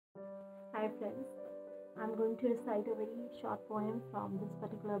Hi friends, I'm going to recite a very short poem from this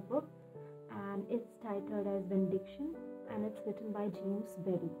particular book, and it's titled as Benediction, and it's written by James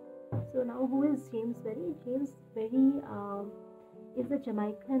Berry. So now, who is James Berry? James Berry is a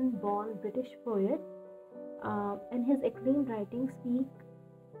Jamaican-born British poet, and his acclaimed writings speak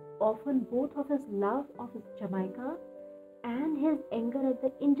often both of his love of Jamaica and his anger at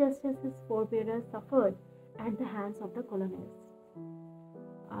the injustice his forebears suffered at the hands of the colonists.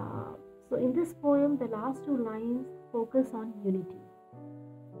 Uh, so in this poem, the last two lines focus on unity.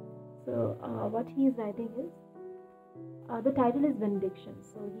 So what he is writing is, the title is Benediction.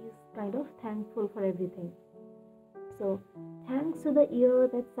 So he is kind of thankful for everything. So thanks to the ear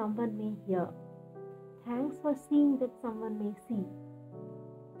that someone may hear. Thanks for seeing that someone may see.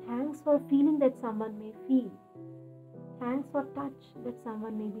 Thanks for feeling that someone may feel. Thanks for touch that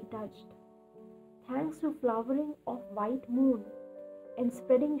someone may be touched. Thanks to flowering of white moon and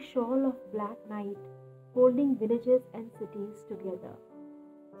spreading shawl of black night, holding villages and cities together.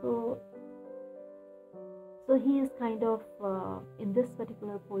 So he is kind of in this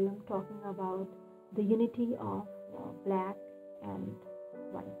particular poem talking about the unity of black and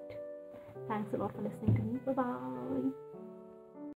white. Thanks a lot for listening to me. Bye bye.